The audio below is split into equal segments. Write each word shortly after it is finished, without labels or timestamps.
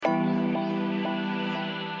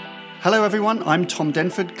Hello everyone, I'm Tom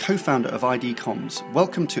Denford, co-founder of ID Comms.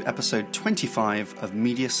 Welcome to episode 25 of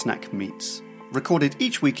Media Snack Meets. Recorded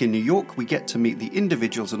each week in New York, we get to meet the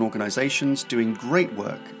individuals and organizations doing great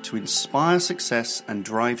work to inspire success and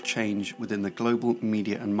drive change within the global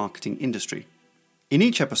media and marketing industry. In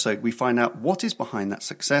each episode, we find out what is behind that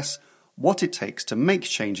success, what it takes to make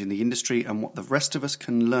change in the industry, and what the rest of us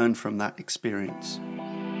can learn from that experience.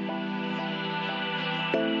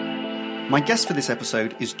 My guest for this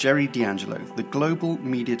episode is Jerry D'Angelo, the Global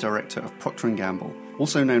Media Director of Procter & Gamble,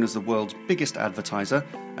 also known as the world's biggest advertiser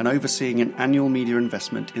and overseeing an annual media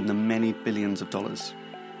investment in the many billions of dollars.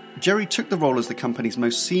 Jerry took the role as the company's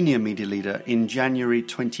most senior media leader in January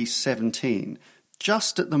 2017,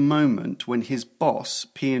 just at the moment when his boss,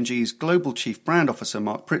 P&G's Global Chief Brand Officer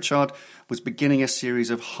Mark Pritchard, was beginning a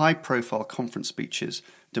series of high-profile conference speeches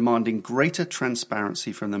demanding greater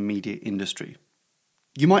transparency from the media industry.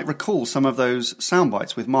 You might recall some of those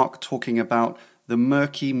soundbites with Mark talking about the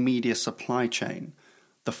murky media supply chain,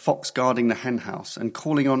 the fox guarding the henhouse, and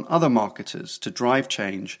calling on other marketers to drive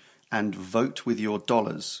change and vote with your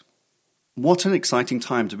dollars. What an exciting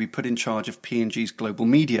time to be put in charge of P&G's global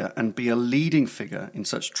media and be a leading figure in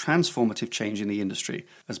such transformative change in the industry,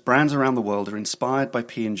 as brands around the world are inspired by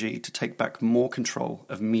P&G to take back more control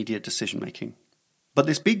of media decision-making. But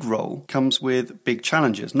this big role comes with big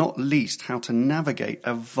challenges, not least how to navigate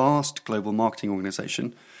a vast global marketing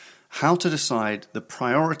organization, how to decide the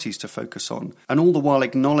priorities to focus on, and all the while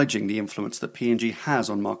acknowledging the influence that P&G has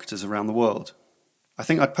on marketers around the world. I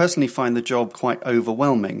think I personally find the job quite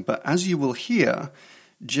overwhelming, but as you will hear,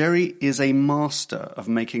 Jerry is a master of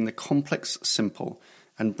making the complex simple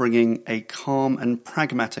and bringing a calm and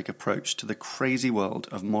pragmatic approach to the crazy world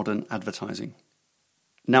of modern advertising.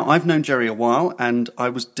 Now, I've known Jerry a while, and I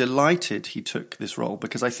was delighted he took this role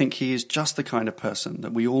because I think he is just the kind of person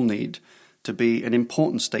that we all need to be an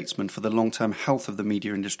important statesman for the long-term health of the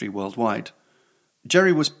media industry worldwide.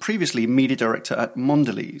 Jerry was previously media director at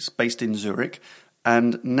Mondelez, based in Zurich,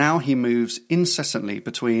 and now he moves incessantly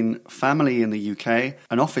between family in the UK,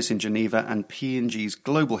 an office in Geneva, and P&G's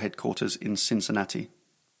global headquarters in Cincinnati.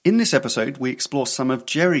 In this episode, we explore some of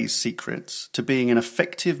Jerry's secrets to being an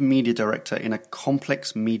effective media director in a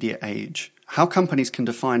complex media age, how companies can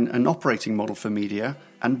define an operating model for media,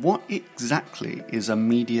 and what exactly is a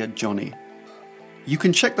media Johnny. You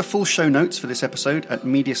can check the full show notes for this episode at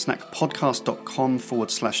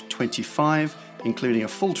mediasnackpodcast.com/25, including a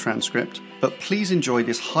full transcript, but please enjoy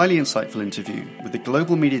this highly insightful interview with the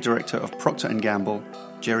Global Media Director of Procter & Gamble,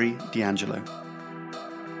 Jerry D'Angelo.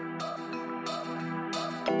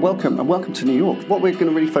 Welcome, and welcome to New York. What we're going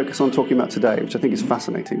to really focus on talking about today, which I think is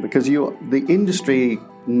fascinating, because the industry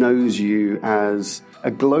knows you as a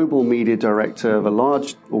global media director of a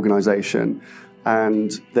large organization,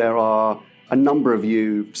 and there are a number of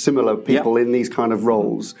you, similar people in these kind of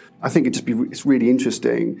roles. I think it's really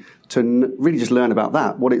interesting to really just learn about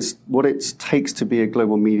that, what it takes to be a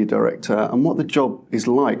global media director and what the job is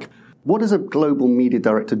like. What does a global media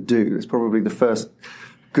director do? It's probably the first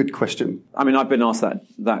good question. I mean, I've been asked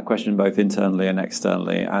that question both internally and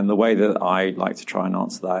externally, and the way that I like to try and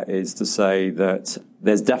answer that is to say that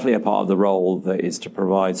there's definitely a part of the role that is to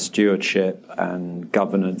provide stewardship and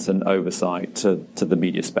governance and oversight to the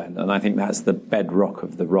media spend, and I think that's the bedrock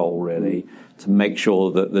of the role, really, to make sure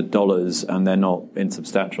that the dollars, and they're not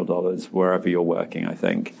insubstantial dollars wherever you're working, I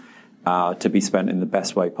think, to be spent in the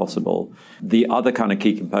best way possible. The other kind of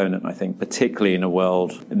key component, I think, particularly in a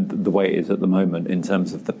world the way it is at the moment in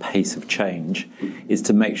terms of the pace of change, is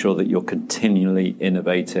to make sure that you're continually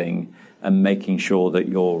innovating and making sure that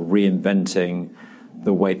you're reinventing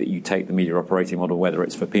the way that you take the media operating model, whether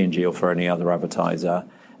it's for P&G or for any other advertiser,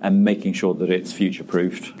 and making sure that it's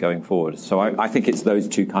future-proofed going forward. So I think it's those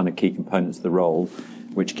two kind of key components of the role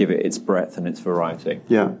which give it its breadth and its variety.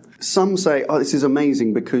 Yeah. Some say, this is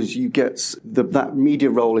amazing because you get that media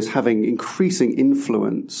role is having increasing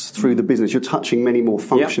influence through the business. You're touching many more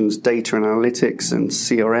functions, data and analytics and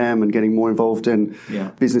CRM, and getting more involved in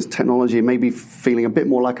business technology, maybe feeling a bit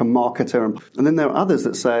more like a marketer. And then there are others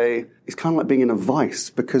that say it's kind of like being in a vice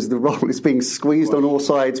because the role is being squeezed on all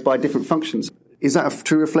sides by different functions. Is that a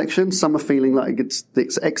true reflection? Some are feeling like it's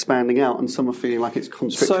expanding out and some are feeling like it's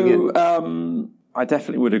constricting in. I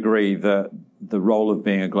definitely would agree that the role of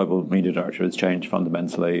being a global media director has changed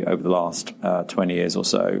fundamentally over the last 20 years or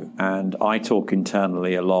so. And I talk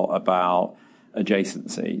internally a lot about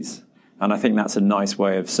adjacencies. And I think that's a nice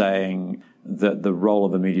way of saying that the role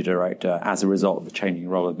of a media director, as a result of the changing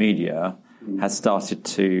role of media, has started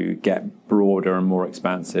to get broader and more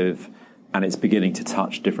expansive, and it's beginning to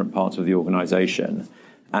touch different parts of the organization.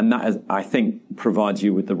 And that, I think, provides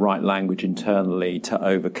you with the right language internally to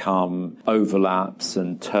overcome overlaps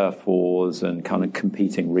and turf wars and kind of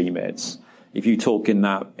competing remits. If you talk in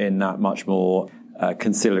that much more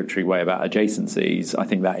conciliatory way about adjacencies, I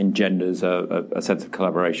think that engenders a sense of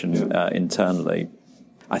collaboration internally.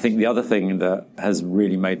 I think the other thing that has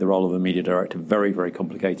really made the role of a media director very, very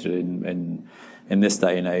complicated in this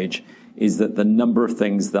day and age is that the number of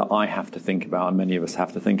things that I have to think about, and many of us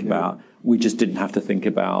have to think about, we just didn't have to think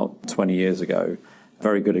about 20 years ago. A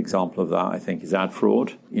very good example of that, I think, is ad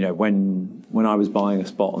fraud. You know, when I was buying a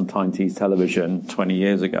spot on Tyne Tees television 20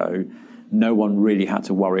 years ago, no one really had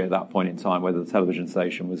to worry at that point in time whether the television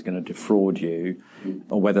station was going to defraud you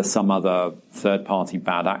or whether some other third-party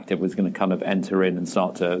bad actor was going to kind of enter in and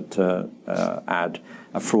start to add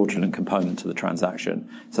a fraudulent component to the transaction.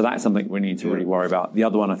 So that's something we need to really worry about. The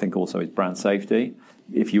other one, I think, also is brand safety.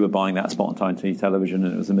 If you were buying that spot on Tyne Tees television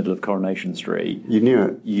and it was the middle of Coronation Street, you knew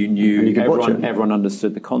it. You knew. You everyone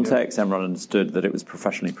understood the context. Everyone understood that it was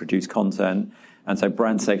professionally produced content. And so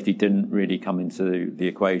brand safety didn't really come into the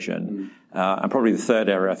equation. And probably the third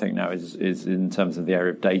area, I think, now is in terms of the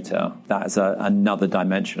area of data. That is another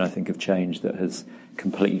dimension, I think, of change that has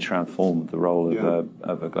completely transformed the role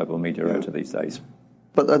of a global media director these days.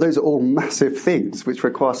 But those are all massive things which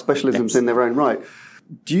require specialisms in their own right.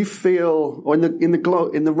 Do you feel, or in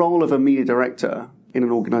the role of a media director in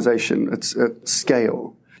an organisation at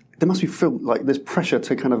scale, there must be feel like there's pressure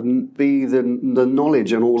to kind of be the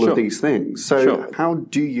knowledge in all of these things. So how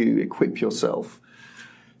do you equip yourself?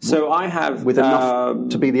 So I have with enough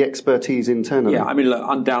to be the expertise internally. Yeah, I mean, look,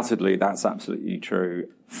 undoubtedly that's absolutely true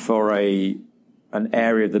for an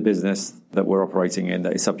area of the business that we're operating in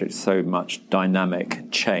that is subject to so much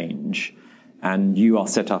dynamic change, and you are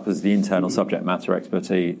set up as the internal subject matter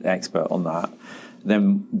expert on that.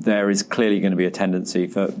 Then there is clearly going to be a tendency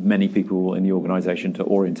for many people in the organisation to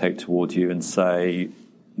orientate towards you and say,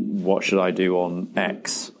 what should I do on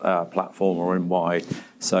X platform or in Y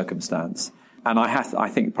circumstance? And I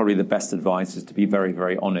think probably the best advice is to be very,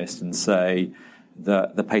 very honest and say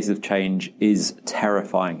that the pace of change is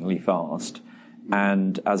terrifyingly fast.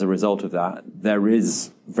 And as a result of that, there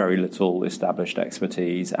is very little established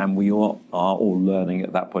expertise, and we are all learning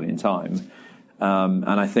at that point in time. And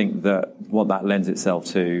I think that what that lends itself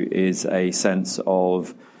to is a sense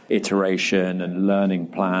of iteration and learning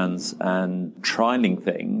plans and trialing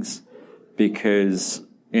things, because,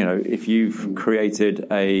 you know, if you've created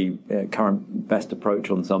a current best approach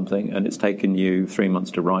on something and it's taken you 3 months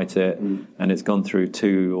to write it and it's gone through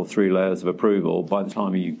 2 or 3 layers of approval, by the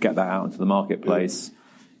time you get that out into the marketplace,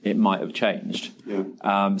 it might have changed.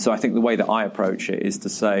 So I think the way that I approach it is to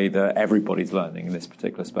say that everybody's learning in this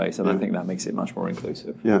particular space, and I think that makes it much more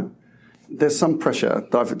inclusive. Yeah. There's some pressure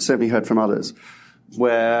that I've certainly heard from others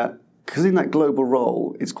where, because in that global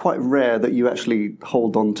role, it's quite rare that you actually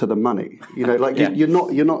hold on to the money. You know, like you're not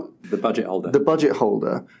the budget holder. The budget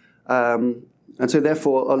holder, and so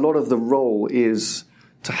therefore a lot of the role is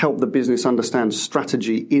to help the business understand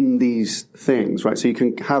strategy in these things, right? So you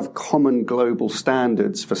can have common global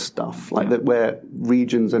standards for stuff like that, where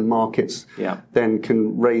regions and markets then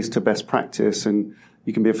can raise to best practice, and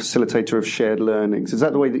you can be a facilitator of shared learnings. Is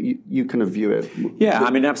that the way that you kind of view it? Yeah,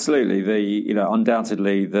 I mean, absolutely.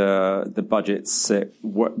 Undoubtedly, the budgets sit,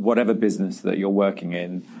 whatever business that you're working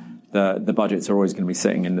in, the budgets are always going to be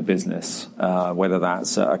sitting in the business, whether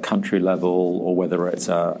that's at a country level or whether it's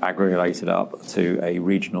aggregated up to a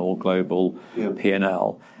regional, global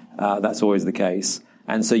P&L. That's always the case.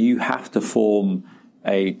 And so you have to form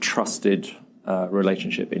a trusted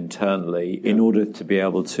relationship internally in order to be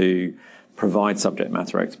able to provide subject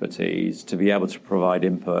matter expertise, to be able to provide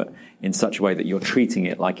input in such a way that you're treating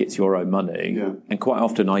it like it's your own money. And quite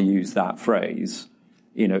often I use that phrase,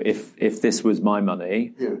 you know, if this was my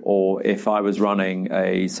money, or if I was running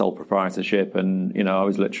a sole proprietorship and, you know, I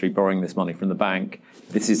was literally borrowing this money from the bank,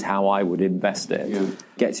 this is how I would invest it.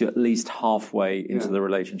 Gets you at least halfway into the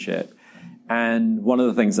relationship. And one of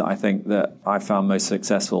the things that I think that I found most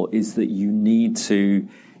successful is that you need to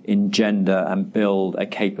engender and build a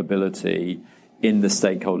capability in the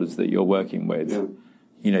stakeholders that you're working with.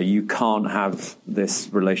 You know, you can't have this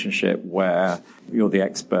relationship where you're the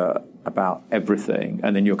expert about everything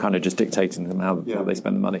and then you're kind of just dictating them how they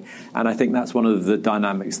spend the money. And I think that's one of the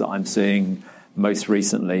dynamics that I'm seeing most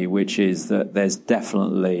recently, which is that there's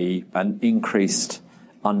definitely an increased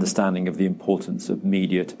understanding of the importance of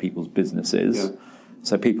media to people's businesses.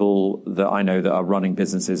 So people that I know that are running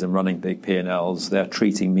businesses and running big P&Ls, they're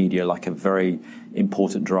treating media like a very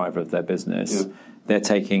important driver of their business. they're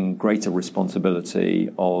taking greater responsibility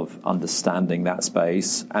of understanding that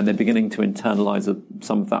space, and they're beginning to internalize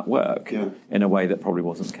some of that work in a way that probably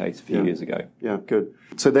wasn't the case a few years ago. Yeah, good.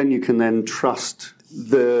 So then you can then trust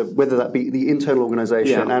whether that be the internal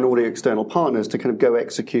organisation and all the external partners to kind of go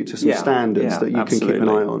execute to some standards that you can keep an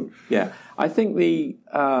eye on. Yeah. I think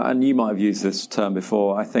and you might have used this term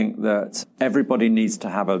before, I think that everybody needs to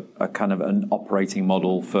have a kind of an operating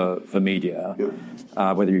model for media,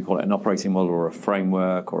 whether you call it an operating model or a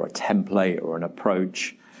framework or a template or an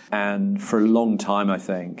approach. And for a long time, I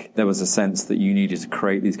think, there was a sense that you needed to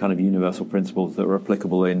create these kind of universal principles that were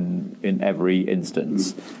applicable in every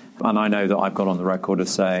instance. And I know that I've got on the record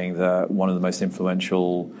as saying that one of the most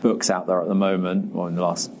influential books out there at the moment, or in the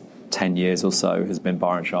last 10 years or so, has been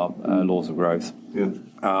Byron Sharp, Laws of Growth.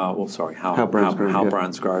 How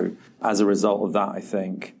Brands Grow. As a result of that, I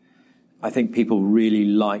think people really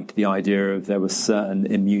liked the idea of there were certain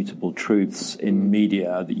immutable truths in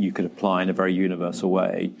media that you could apply in a very universal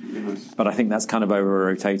way. But I think that's kind of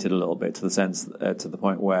over-rotated a little bit to the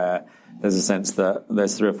point where there's a sense that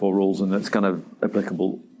there's 3 or 4 rules and that's kind of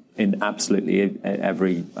applicable in absolutely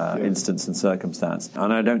every instance and circumstance.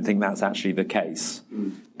 And I don't think that's actually the case.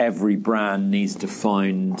 Every brand needs to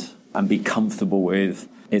find and be comfortable with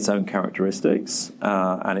its own characteristics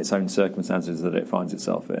and its own circumstances that it finds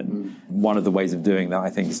itself in. One of the ways of doing that, I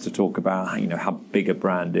think, is to talk about how big a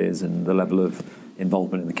brand is and the level of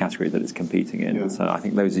involvement in the category that it's competing in. So I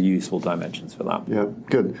think those are useful dimensions for that. Yeah,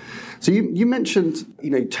 good. So you mentioned,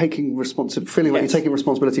 feeling like you're taking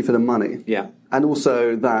responsibility for the money. Yeah. And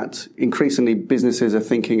also that increasingly businesses are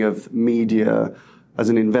thinking of media as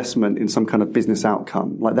an investment in some kind of business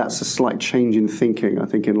outcome. Like that's a slight change in thinking, I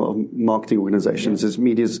think, in a lot of marketing organizations, as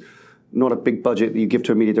media's not a big budget that you give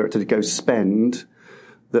to a media director to go spend,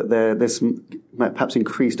 that there's perhaps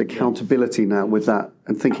increased accountability now with that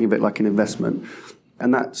and thinking of it like an investment.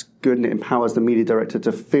 And that's good, and it empowers the media director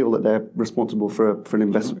to feel that they're responsible for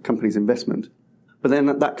an company's investment. But then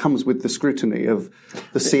that comes with the scrutiny of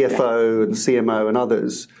the CFO and the CMO and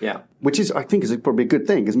others, which I think is probably a good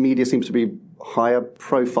thing, because media seems to be higher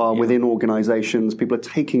profile within organizations. People are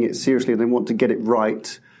taking it seriously and they want to get it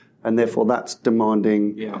right, and therefore that's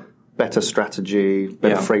demanding better strategy,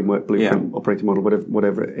 better framework, blueprint, operating model,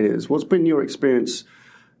 whatever it is. What's been your experience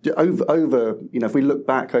over if we look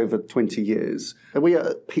back over 20 years, are we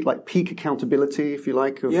at peak accountability, if you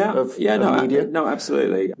like, of media? No,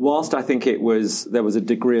 absolutely. Whilst I think there was a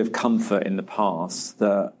degree of comfort in the past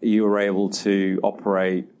that you were able to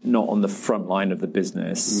operate not on the front line of the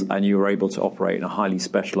business, and you were able to operate in a highly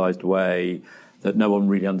specialised way that no one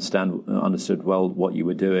really understood well what you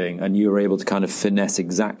were doing, and you were able to kind of finesse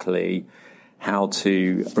exactly how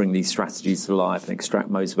to bring these strategies to life and extract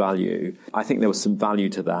most value. I think there was some value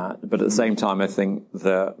to that. But at the same time, I think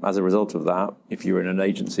that as a result of that, if you were in an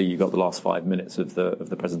agency, you got the last 5 minutes of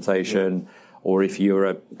the presentation, or if you were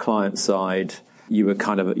a client side, you were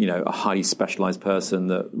kind of a highly specialized person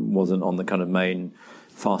that wasn't on the kind of main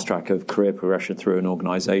fast track of career progression through an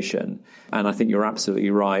organization. And I think you're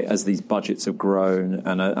absolutely right. As these budgets have grown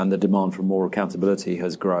and the demand for more accountability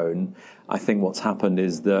has grown, I think what's happened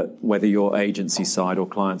is that whether you're agency side or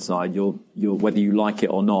client side, you're whether you like it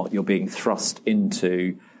or not, you're being thrust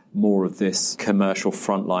into more of this commercial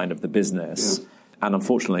front line of the business. Yeah. And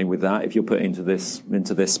unfortunately, with that, if you're put into this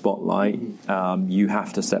spotlight, you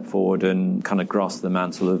have to step forward and kind of grasp the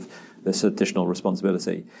mantle of this additional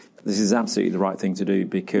responsibility. This is absolutely the right thing to do,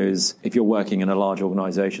 because if you're working in a large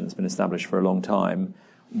organisation that's been established for a long time,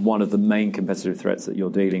 one of the main competitive threats that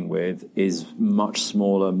you're dealing with is much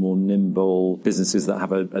smaller, more nimble businesses that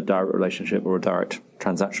have a direct relationship or a direct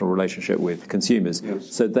transactional relationship with consumers.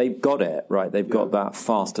 Yes. So they've got it, right? They've got that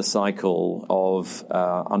faster cycle of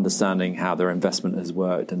understanding how their investment has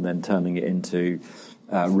worked and then turning it into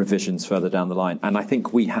revisions further down the line. And I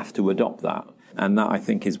think we have to adopt that. And that, I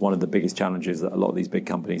think, is one of the biggest challenges that a lot of these big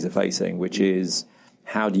companies are facing, which is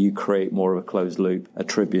how do you create more of a closed loop,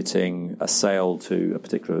 attributing a sale to a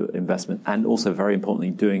particular investment, and also, very importantly,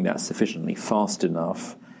 doing that sufficiently fast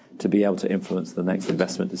enough to be able to influence the next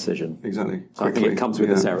investment decision. Exactly. So I think it comes with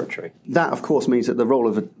the territory. That, of course, means that the role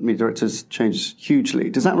of a media director has changed hugely.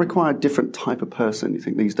 Does that require a different type of person, you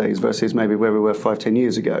think, these days, versus maybe where we were 5-10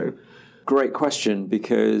 years ago? Great question,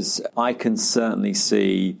 because I can certainly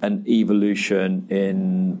see an evolution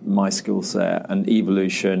in my skill set, an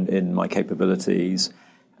evolution in my capabilities,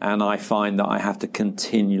 and I find that I have to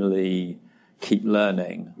continually keep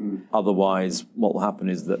learning. Otherwise, what will happen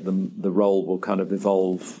is that the role will kind of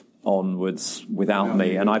evolve onwards without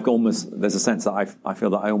me, and there's a sense that I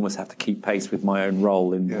feel that I almost have to keep pace with my own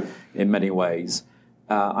role in many ways.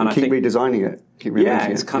 And I think redesigning it.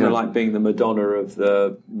 It's kind of like being the Madonna of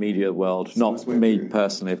the media world. Not me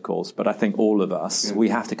personally, of course, but I think all of us, we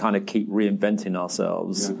have to kind of keep reinventing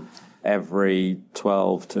ourselves every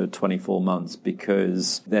 12 to 24 months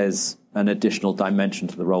because there's an additional dimension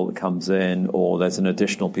to the role that comes in, or there's an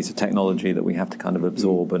additional piece of technology that we have to kind of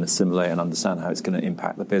absorb and assimilate and understand how it's going to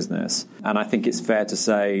impact the business. And I think it's fair to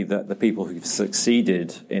say that the people who've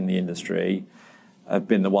succeeded in the industry have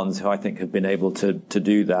been the ones who I think have been able to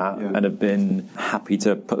do that and have been happy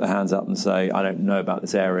to put their hands up and say, I don't know about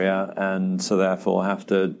this area, and so therefore have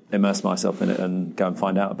to immerse myself in it and go and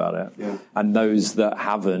find out about it. Yeah. And those that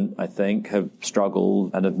haven't, I think, have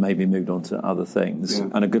struggled and have maybe moved on to other things. Yeah.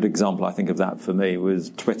 And a good example, I think, of that for me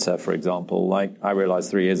was Twitter, for example. Like, I realized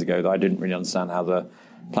 3 years ago that I didn't really understand how the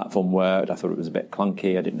platform worked. I thought it was a bit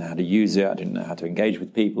clunky. I didn't know how to use it. I didn't know how to engage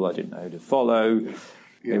with people. I didn't know who to follow. Yeah.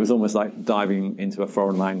 Yeah. It was almost like diving into a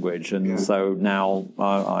foreign language. And so now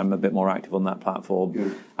I'm a bit more active on that platform.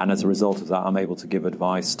 Yeah. And as a result of that, I'm able to give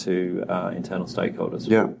advice to internal stakeholders.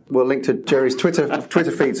 Yeah. We'll link to Jerry's Twitter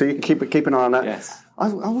feed so you can keep an eye on that. Yes. I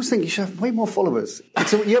always think you should have way more followers.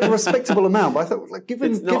 You have a respectable amount, but I thought, like,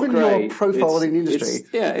 given your profile in the industry,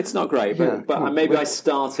 it's not great. But maybe I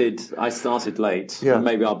started late. Yeah. And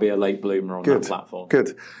maybe I'll be a late bloomer on that platform.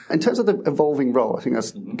 Good. In terms of the evolving role, I think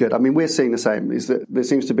that's good. I mean, we're seeing the same. Is that there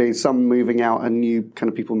seems to be some moving out and new kind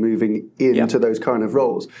of people moving into those kind of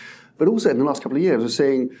roles, but also in the last couple of years, we're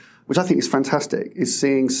seeing, which I think is fantastic, is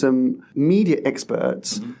seeing some media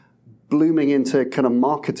experts. Mm-hmm. Blooming into kind of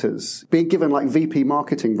marketers, being given like VP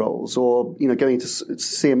marketing roles or, going into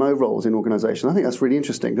CMO roles in organizations. I think that's really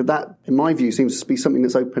interesting. That, in my view, seems to be something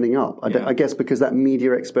that's opening up. I guess because that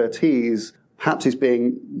media expertise perhaps is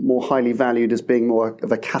being more highly valued as being more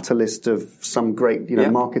of a catalyst of some great,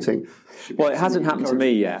 marketing. Well, it hasn't happened to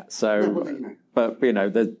me yet. But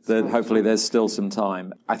hopefully there's still some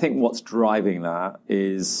time. I think what's driving that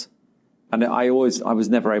is... And I was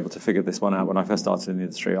never able to figure this one out when I first started in the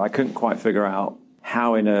industry. I couldn't quite figure out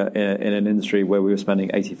how in an industry where we were spending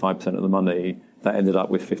 85% of the money, that ended up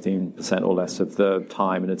with 15% or less of the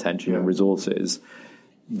time and attention and resources.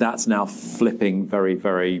 That's now flipping very,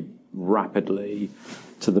 very rapidly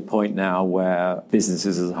to the point now where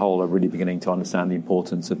businesses as a whole are really beginning to understand the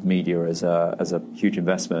importance of media as a huge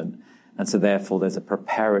investment. And so therefore there's a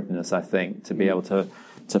preparedness, I think, to be able to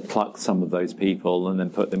pluck some of those people and then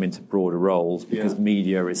put them into broader roles because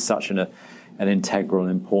media is such an integral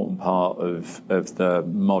and important part of the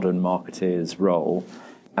modern marketeer's role.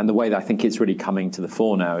 And the way that I think it's really coming to the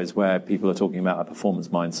fore now is where people are talking about a performance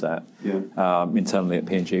mindset. Yeah. Internally at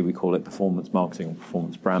P&G, we call it performance marketing,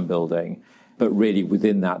 performance brand building. But really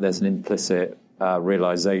within that, there's an implicit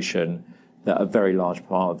realization that a very large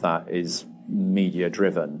part of that is media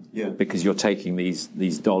driven because you're taking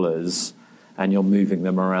these dollars and you're moving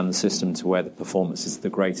them around the system to where the performance is the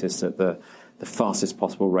greatest at the fastest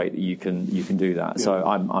possible rate that you can do that. Yeah. So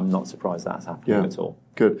I'm not surprised that's happening at all.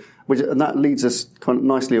 Good. And that leads us kind of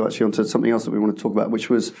nicely actually onto something else that we want to talk about, which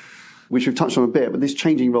we've touched on a bit, but this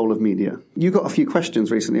changing role of media. You got a few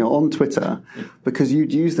questions recently on Twitter because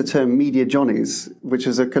you'd used the term media johnnies, which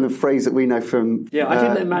is a kind of phrase that we know from I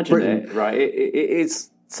didn't imagine Britain. It, right? It is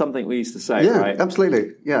something we used to say, right? Yeah,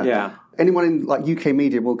 absolutely. Yeah. Anyone in like UK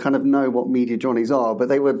media will kind of know what media johnnies are, but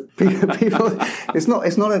they were people. It's not a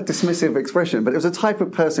dismissive expression, but it was a type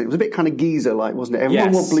of person. It was a bit kind of geezer-like, wasn't it?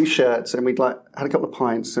 Everyone wore blue shirts, and we'd like had a couple of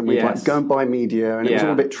pints, and we'd like go and buy media, and it was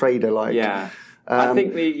all a bit trader-like. Yeah. I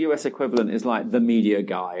think the US equivalent is like the media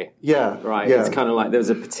guy. Yeah. Right. Yeah. It's kind of like there's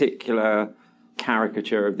a particular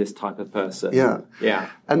caricature of this type of person. Yeah. Yeah.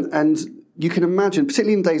 And you can imagine,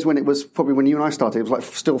 particularly in days when it was probably when you and I started, it was like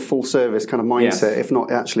still full service kind of mindset, if not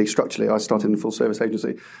actually structurally. I started in a full service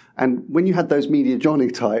agency. And when you had those media Johnny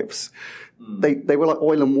types, they were like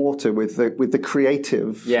oil and water with the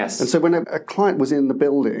creative. Yes. And so when a client was in the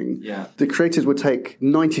building, the creatives would take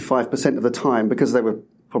 95% of the time because they were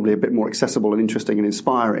probably a bit more accessible and interesting and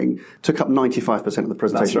inspiring, took up 95% of the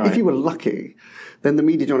presentation. That's right. If you were lucky, then the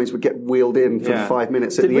media johnnies would get wheeled in for 5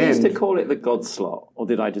 minutes at the end. Did we used to call it the God slot, or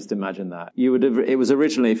did I just imagine that? It was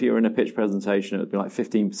originally, if you were in a pitch presentation, it would be like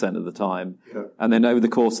 15% of the time. Yeah. And then over the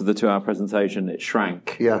course of the 2-hour presentation, it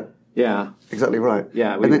shrank. Yeah. Yeah. Exactly right.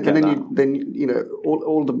 Yeah, then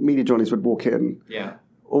all the media johnnies would walk in. Yeah.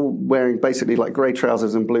 All wearing basically like grey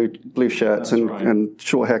trousers and blue shirts and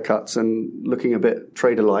short haircuts and looking a bit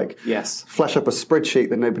trader-like. Yes. Flash up a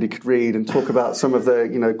spreadsheet that nobody could read and talk about some of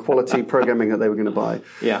the quality programming that they were going to buy.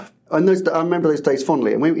 Yeah. And I remember those days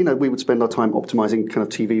fondly. And we would spend our time optimizing kind of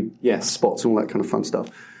TV spots and all that kind of fun stuff.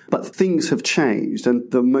 But things have changed,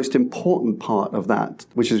 and the most important part of that,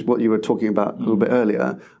 which is what you were talking about a little bit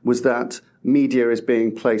earlier, was that media is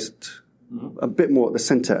being placed a bit more at the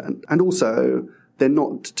centre, and also they're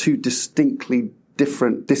not two distinctly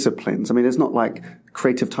different disciplines. I mean, it's not like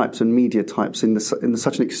creative types and media types in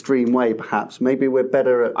such an extreme way. Perhaps maybe we're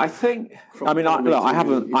better at. I think. I mean, I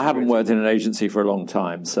haven't worked in an agency for a long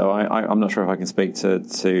time, so I'm not sure if I can speak to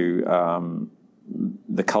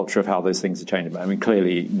the culture of how those things are changing. But I mean,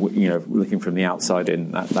 clearly, looking from the outside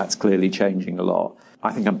in, that's clearly changing a lot.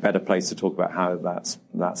 I think I'm better placed to talk about how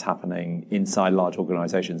that's happening inside large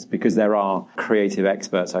organisations, because there are creative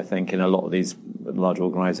experts, I think, in a lot of these large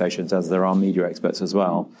organisations, as there are media experts as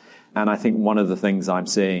well. And I think one of the things I'm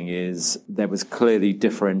seeing is there was clearly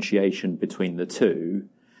differentiation between the two,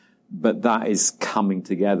 but that is coming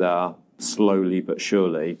together slowly but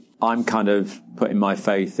surely. I'm kind of putting my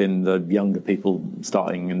faith in the younger people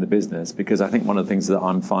starting in the business, because I think one of the things that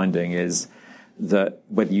I'm finding is that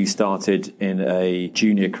whether you started in a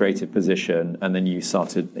junior creative position and then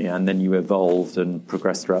you evolved and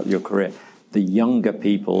progressed throughout your career, the younger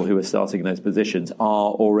people who are starting in those positions are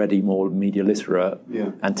already more media literate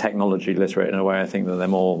and technology literate in a way. I think that they're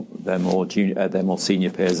more junior, their more senior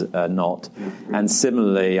peers are not. And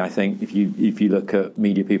similarly, I think if you look at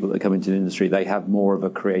media people that come into the industry, they have more of a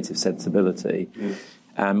creative sensibility.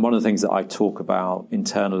 And one of the things that I talk about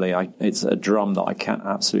internally, it's a drum that I can't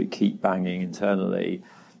absolutely keep banging internally,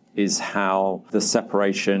 is how the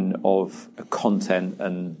separation of content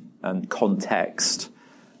and context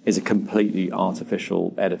is a completely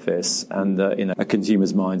artificial edifice, and in a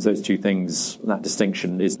consumer's minds, those two things, that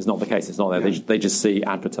distinction is not the case. It's not there. They just see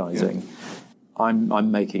advertising.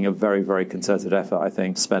 I'm making a very, very concerted effort, I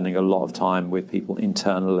think, spending a lot of time with people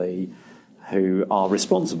internally who are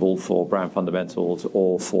responsible for brand fundamentals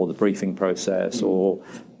or for the briefing process or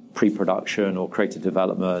pre-production or creative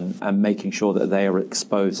development, and making sure that they are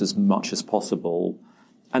exposed as much as possible.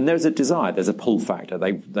 And there's a desire, there's a pull factor.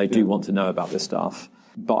 They do want to know about this stuff.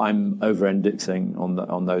 But I'm over-indexing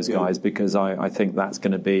on those guys, because I think that's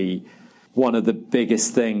going to be one of the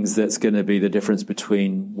biggest things that's going to be the difference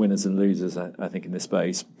between winners and losers, I think, in this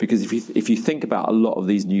space. Because if you think about a lot of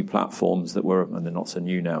these new platforms and they're not so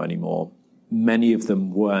new now anymore, many of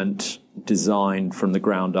them weren't designed from the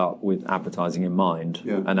ground up with advertising in mind.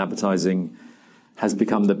 And advertising has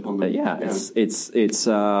become it's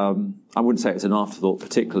I wouldn't say it's an afterthought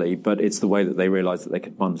particularly, but it's the way that they realised that they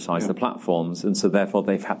could monetize the platforms, and so therefore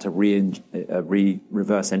they've had to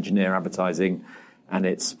reverse engineer advertising and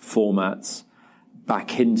its formats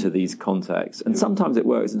back into these contexts. And sometimes it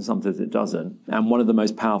works and sometimes it doesn't. And one of the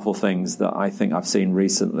most powerful things that I think I've seen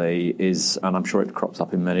recently is, and I'm sure it crops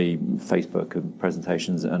up in many Facebook and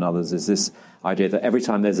presentations and others, is this idea that every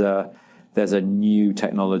time there's a new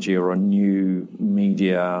technology or a new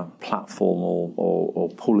media platform or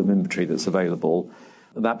pool of inventory that's available,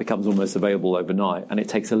 that becomes almost available overnight. And it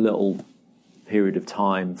takes a little period of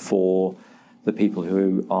time for the people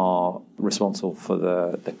who are responsible for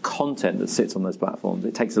the content that sits on those platforms.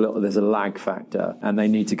 There's a lag factor, and they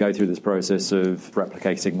need to go through this process of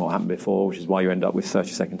replicating what happened before, which is why you end up with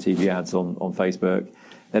 30-second TV ads on Facebook.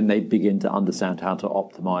 Then they begin to understand how to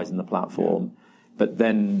optimize in the platform. But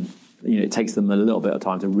then it takes them a little bit of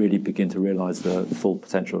time to really begin to realise the full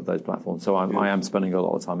potential of those platforms. So I am spending a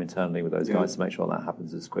lot of time internally with those guys to make sure that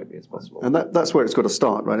happens as quickly as possible. And that's where it's got to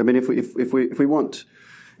start, right? I mean,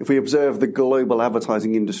 if we observe the global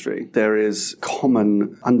advertising industry, there is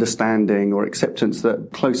common understanding or acceptance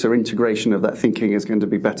that closer integration of that thinking is going to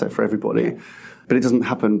be better for everybody. But it doesn't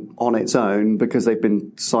happen on its own, because they've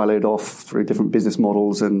been siloed off through different business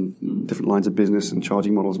models and different lines of business and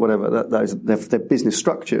charging models, whatever. They're business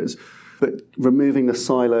structures. But removing the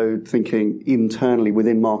siloed thinking internally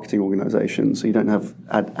within marketing organizations, so you don't have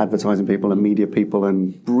advertising people and media people,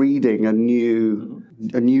 and breeding a new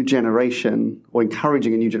generation, or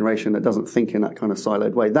encouraging a new generation that doesn't think in that kind of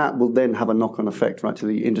siloed way, that will then have a knock-on effect right to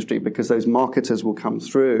the industry, because those marketers will come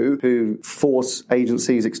through who force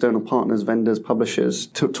agencies, external partners, vendors, publishers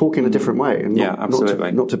to talk in a different way, and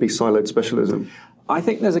not to be siloed specialism. I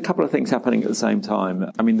think there's a couple of things happening at the same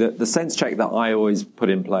time. I mean, the sense check that I always put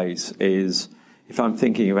in place is, if I'm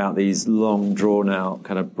thinking about these long, drawn-out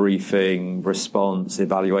kind of briefing, response,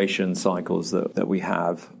 evaluation cycles that we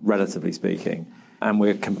have, relatively speaking, and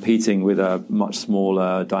we're competing with a much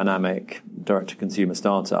smaller, dynamic, direct-to-consumer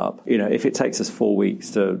startup, if it takes us 4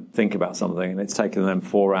 weeks to think about something, and it's taken them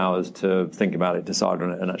 4 hours to think about it, decide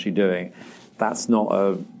on it, and actually doing, that's not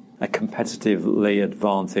a competitively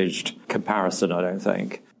advantaged comparison, I don't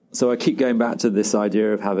think. So I keep going back to this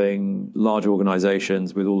idea of having large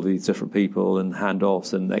organizations with all these different people and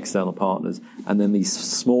handoffs and external partners, and then these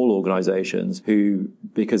small organizations who,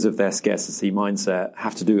 because of their scarcity mindset,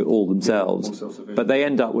 have to do it all themselves. But they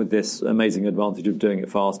end up with this amazing advantage of doing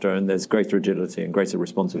it faster, and there's greater agility and greater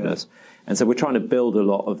responsiveness. Yeah. And so we're trying to build a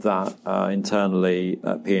lot of that internally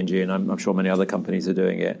at P&G, and I'm sure many other companies are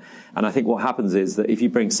doing it. And I think what happens is that if you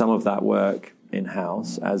bring some of that work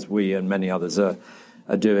in-house, as we and many others are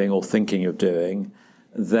doing or thinking of doing,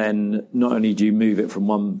 then not only do you move it from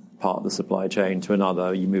one part of the supply chain to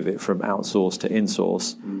another, you move it from outsource to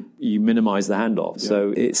insource, you minimize the handoff. Yeah.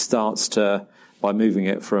 So it starts to, by moving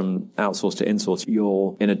it from outsource to insource,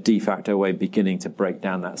 you're in a de facto way beginning to break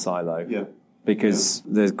down that silo. Yeah. Because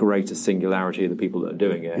there's greater singularity of the people that are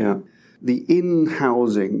doing it. Yeah. The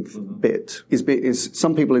in-housing bit is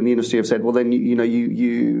some people in the industry have said, well, then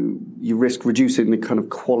you risk reducing the kind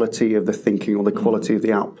of quality of the thinking or the quality of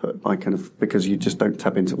the output by because you just don't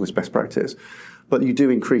tap into all this best practice. But you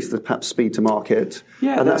do increase the perhaps speed to market,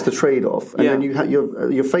 and that's the trade-off. And then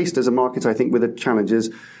you're faced as a marketer, I think, with the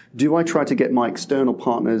challenges. Do I try to get my external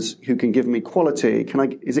partners who can give me quality?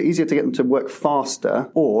 Is it easier to get them to work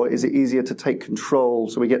faster, or is it easier to take control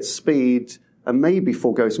so we get speed and maybe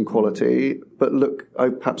forego some quality, but look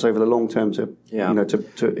perhaps over the long term to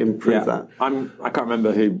improve that? I can't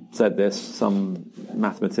remember who said this, some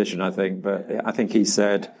mathematician, I think, but I think he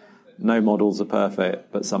said, no models are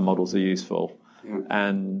perfect, but some models are useful. Yeah.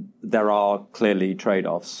 And there are clearly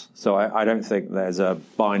trade-offs. So I don't think there's a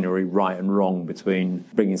binary right and wrong between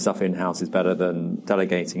bringing stuff in-house is better than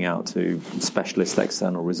delegating out to specialist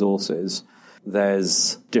external resources.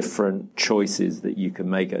 There's different choices that you can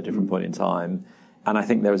make at a different point in time. And I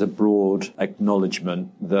think there is a broad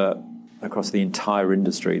acknowledgement that across the entire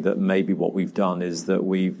industry that maybe what we've done is that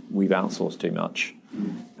we've outsourced too much.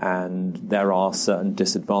 And there are certain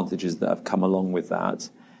disadvantages that have come along with that.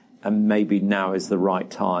 And maybe now is the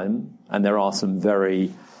right time. And there are some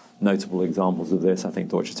very notable examples of this. I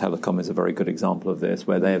think Deutsche Telekom is a very good example of this,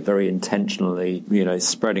 where they're very intentionally,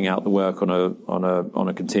 spreading out the work on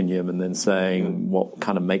a continuum and then saying what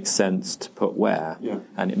kind of makes sense to put where. Yeah.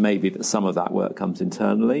 And it may be that some of that work comes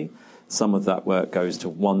internally, some of that work goes to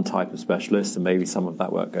one type of specialist, and maybe some of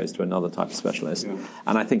that work goes to another type of specialist. Yeah.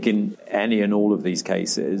 And I think in any and all of these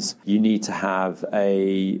cases, you need to have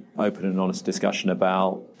a open and honest discussion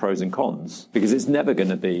about pros and cons, because it's never going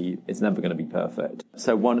to be perfect.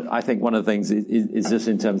 So I think one of the things is just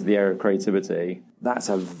in terms of the area of creativity, that's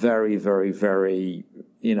a very, very, very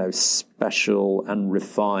special and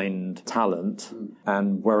refined talent,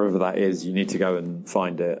 and wherever that is, you need to go and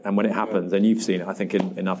find it. And when it happens, and you've seen it, I think,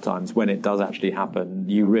 enough times, when it does actually happen,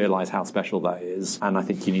 you realize how special that is, and I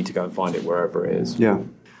think you need to go and find it wherever it is. Yeah.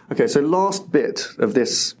 Okay, so last bit of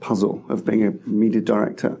this puzzle of being a media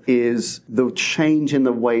director is the change in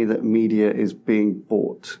the way that media is being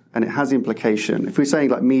bought. And it has implication. If we're saying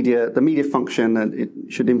like media, the media function, and it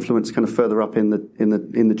should influence kind of further up in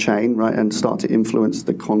the chain, right, and start to influence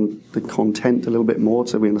the content a little bit more,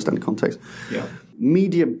 so we understand the context. Yeah.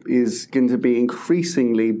 Media is going to be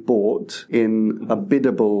increasingly bought in a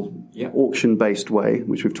biddable, auction-based way,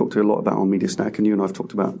 which we've talked a lot about on Media Stack, and you and I have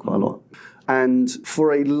talked about quite a lot. And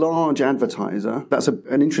for a large advertiser, that's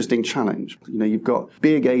an interesting challenge. You've got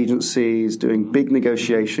big agencies doing big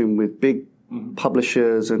negotiation with big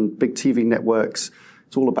publishers and big TV networks.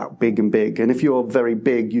 It's all about big and big. And if you're very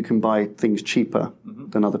big, you can buy things cheaper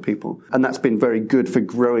than other people. And that's been very good for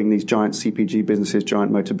growing these giant CPG businesses,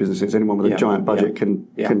 giant motor businesses. Anyone with a giant budget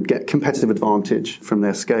can get competitive advantage from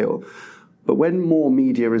their scale. But when more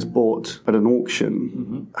media is bought at an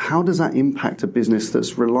auction, how does that impact a business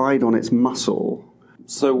that's relied on its muscle?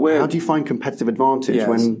 So how do you find competitive advantage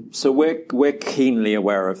when? So we're keenly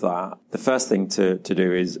aware of that. The first thing to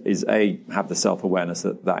do is have the self-awareness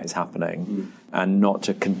that is happening, and not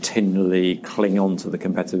to continually cling on to the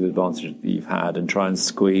competitive advantage that you've had and try and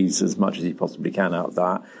squeeze as much as you possibly can out of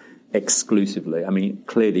that exclusively. I mean,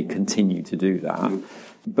 clearly continue to do that.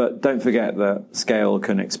 But don't forget that scale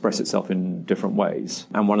can express itself in different ways.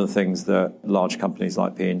 And one of the things that large companies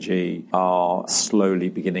like P&G are slowly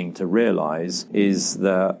beginning to realize is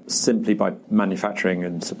that simply by manufacturing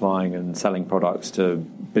and supplying and selling products to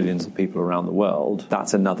billions of people around the world,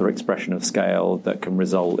 that's another expression of scale that can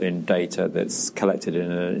result in data that's collected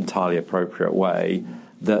in an entirely appropriate way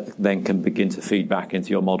that then can begin to feed back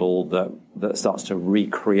into your model that starts to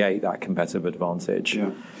recreate that competitive advantage.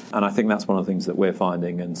 Yeah. And I think that's one of the things that we're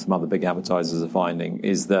finding, and some other big advertisers are finding,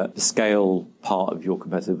 is that the scale part of your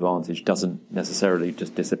competitive advantage doesn't necessarily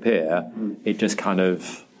just disappear. It just kind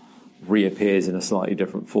of reappears in a slightly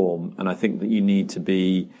different form. And I think that you need to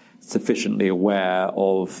be sufficiently aware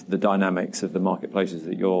of the dynamics of the marketplaces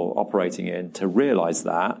that you're operating in to realize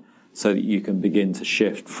that, so that you can begin to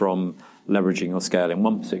shift from leveraging your scale in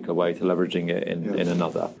one particular way to leveraging it in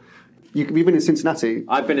another. You've been in Cincinnati?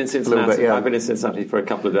 I've been in Cincinnati. I've been in Cincinnati for a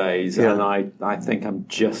couple of days, and I think I'm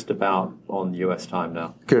just about on US time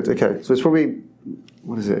now. Good, okay. So it's probably,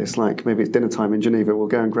 what is it? It's like, maybe it's dinner time in Geneva. We'll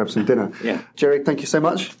go and grab some dinner. Yeah. Jerry, thank you so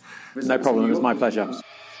much. No problem. It was my pleasure.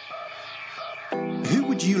 Who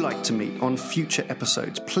would you like to meet on future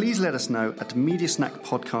episodes? Please let us know at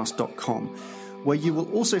mediasnackpodcast.com, where you will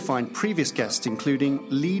also find previous guests, including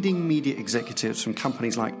leading media executives from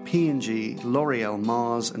companies like P&G, L'Oreal,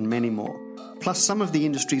 Mars, and many more. Plus some of the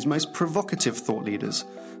industry's most provocative thought leaders,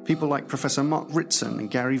 people like Professor Mark Ritson and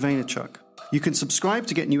Gary Vaynerchuk. You can subscribe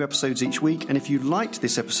to get new episodes each week, and if you liked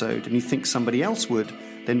this episode and you think somebody else would,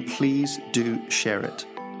 then please do share it.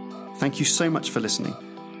 Thank you so much for listening.